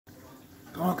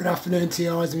Oh, good afternoon,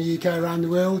 TIs in the UK around the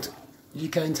world,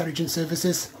 UK intelligence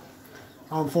services,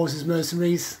 armed forces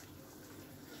mercenaries,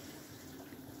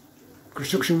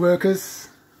 construction workers,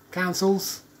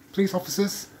 councils, police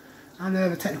officers, and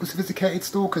the technical sophisticated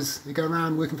stalkers who go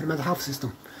around working for the mental health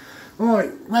system.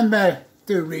 Alright, when they're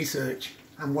doing research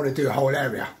and want to do a whole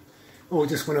area, or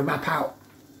just want to map out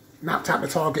the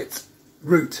target's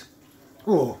route,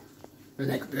 or the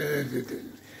next,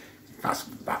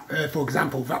 for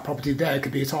example, that property there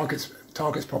could be a target's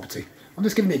property. I'm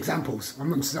just giving examples. I'm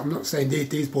not saying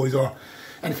these boys are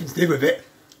anything to do with it.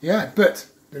 Yeah, but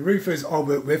the roofers I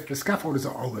work with, the scaffolders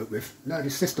that I work with, know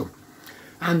this system,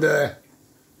 and they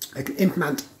can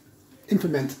implant,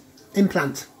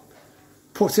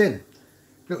 put in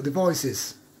little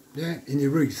devices, yeah, in your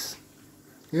roofs,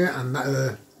 yeah, and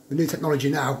the new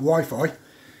technology now, Wi-Fi,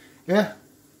 yeah,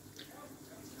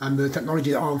 and the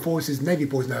technology that armed forces, Navy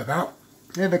boys know about,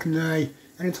 yeah, they can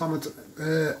anytime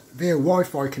via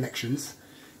Wi-Fi connections,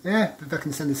 yeah, they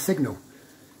can send a signal,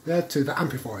 yeah, to the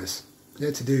amplifiers,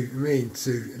 yeah,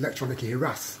 to electronically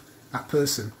harass that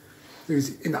person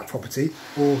who's in that property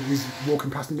or who's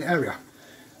walking past in the area.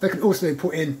 They can also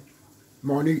put in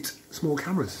minute small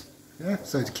cameras, yeah,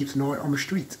 so it keeps an eye on the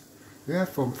street, yeah,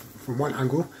 from one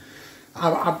angle.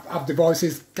 Have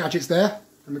devices, gadgets there,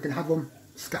 and we can have them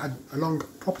scattered along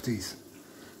properties,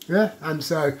 yeah. And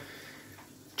so,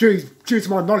 due to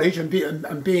my knowledge and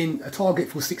being a target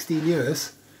for 16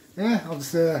 years, yeah, I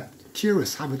was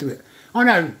curious how to do it. I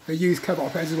know they use covert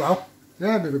operators as well,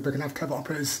 yeah, but we can have covert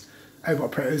operators, overt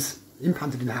operators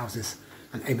implanted in the houses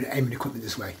and aiming equipment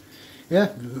this way, yeah,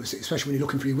 especially when you're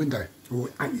looking through your window, or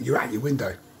you're at your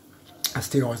window, as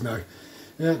TIs know,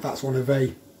 yeah, that's one of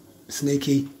the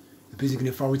sneaky, abusing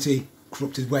authority,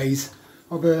 corrupted ways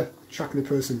of tracking a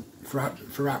person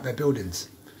throughout their buildings,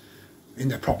 in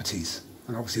their properties.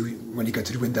 And obviously when you go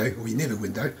to the window, or you're near the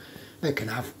window, they can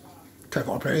have covert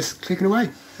operators clicking away.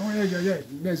 Oh yeah,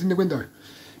 it's in the window.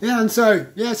 Yeah, and so,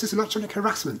 yeah, it's just electronic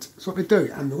harassment. That's what they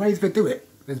do. And the ways they do it,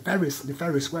 there's various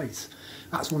nefarious ways.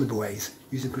 That's one of the ways,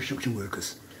 using construction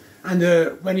workers. And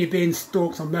when you're being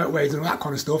stalked on motorways and all that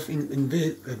kind of stuff, in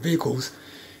vehicles,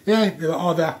 yeah, they're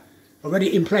either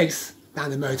already in place down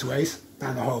the motorways,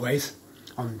 down the highways,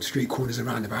 on street corners and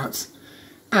roundabouts,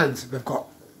 and they've got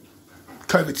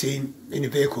COVERT team in a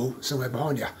vehicle somewhere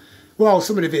behind you. Well,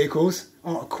 some of the vehicles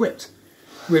are equipped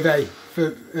with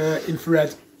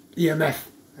infrared EMF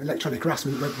electronic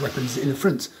harassment weapons in the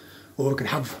front, or we can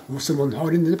have someone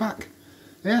hiding in the back,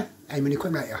 yeah, aiming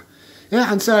equipment at you.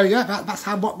 Yeah, and so, yeah, that's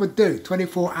what we do,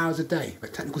 24 hours a day. We're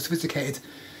technical, sophisticated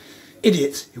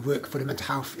idiots who work for the mental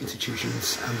health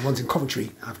institutions, and the ones in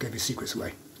Coventry have gave his secrets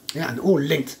away. Yeah, and all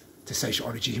linked to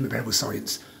sociology, human behavioural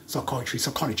science, psychiatry,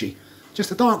 psychology. Just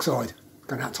the dark side,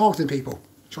 going out targeting people,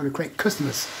 trying to create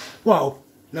customers. Well,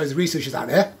 loads of researchers out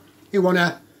there who want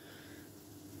to,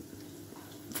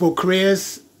 for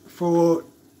careers, for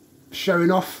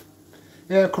showing off,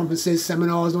 yeah, conferences,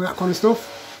 seminars, and all that kind of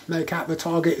stuff, make out the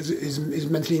target is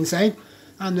mentally insane,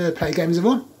 and play games with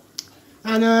them.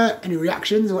 And any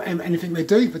reactions or anything they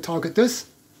do, the target does.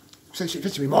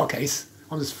 Especially in my case,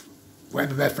 I'm just,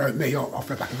 whatever they throw at me, I'll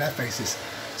throw back in their faces.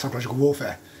 Psychological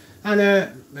warfare. And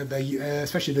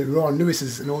especially the Ryan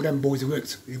Lewises and all them boys who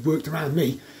worked around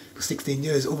me for 16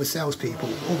 years, all the salespeople,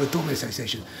 all the doorman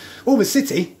association, all the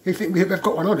city who think they've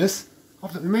got one on us.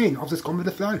 I've just gone with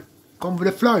the flow.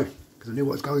 Because I knew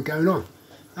what was going on.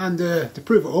 And to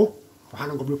prove it all, for how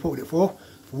long I've reported it for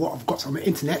what I've got on the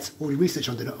internet, all the research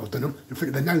I've done them in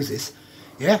front of their noses,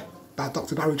 yeah, about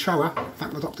Dr. Barry Trower,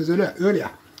 thank my doctors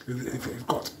earlier, who've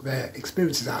got their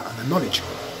experiences out and their knowledge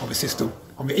of the system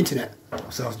on the internet.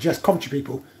 So I suggest Coventry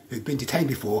people who've been detained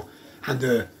before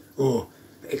and or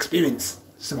experience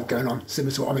something going on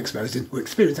similar to what I'm exposing, or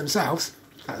experience themselves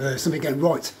something going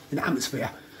right in the atmosphere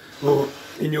or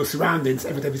in your surroundings,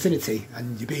 everyday vicinity,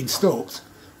 and you're being stalked.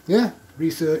 Yeah,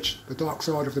 research the dark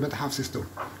side of the mental health system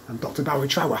and Dr. Barry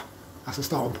Trower. That's a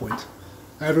starting point.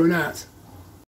 Over and out.